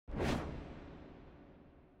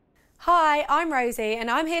Hi, I'm Rosie and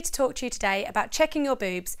I'm here to talk to you today about checking your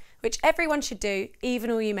boobs, which everyone should do, even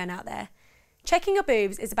all you men out there. Checking your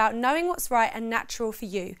boobs is about knowing what's right and natural for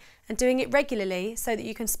you and doing it regularly so that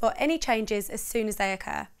you can spot any changes as soon as they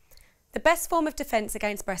occur. The best form of defence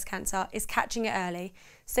against breast cancer is catching it early,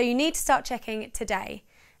 so you need to start checking today.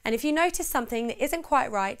 And if you notice something that isn't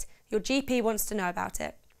quite right, your GP wants to know about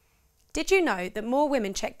it. Did you know that more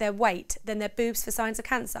women check their weight than their boobs for signs of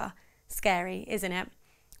cancer? Scary, isn't it?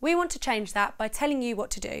 We want to change that by telling you what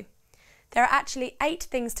to do. There are actually 8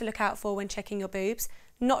 things to look out for when checking your boobs,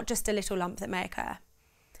 not just a little lump that may occur.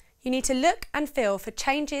 You need to look and feel for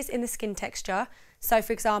changes in the skin texture, so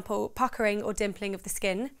for example, puckering or dimpling of the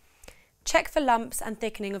skin. Check for lumps and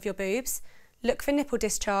thickening of your boobs. Look for nipple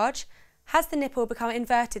discharge. Has the nipple become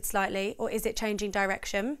inverted slightly or is it changing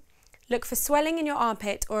direction? Look for swelling in your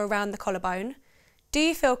armpit or around the collarbone. Do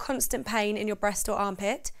you feel constant pain in your breast or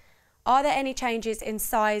armpit? Are there any changes in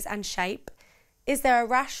size and shape? Is there a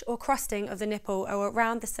rash or crusting of the nipple or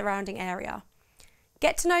around the surrounding area?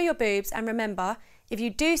 Get to know your boobs and remember, if you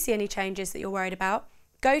do see any changes that you're worried about,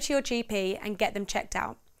 go to your GP and get them checked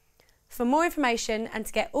out. For more information and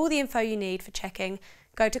to get all the info you need for checking,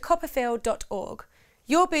 go to CoppaFeel.org.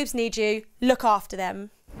 Your boobs need you, look after them.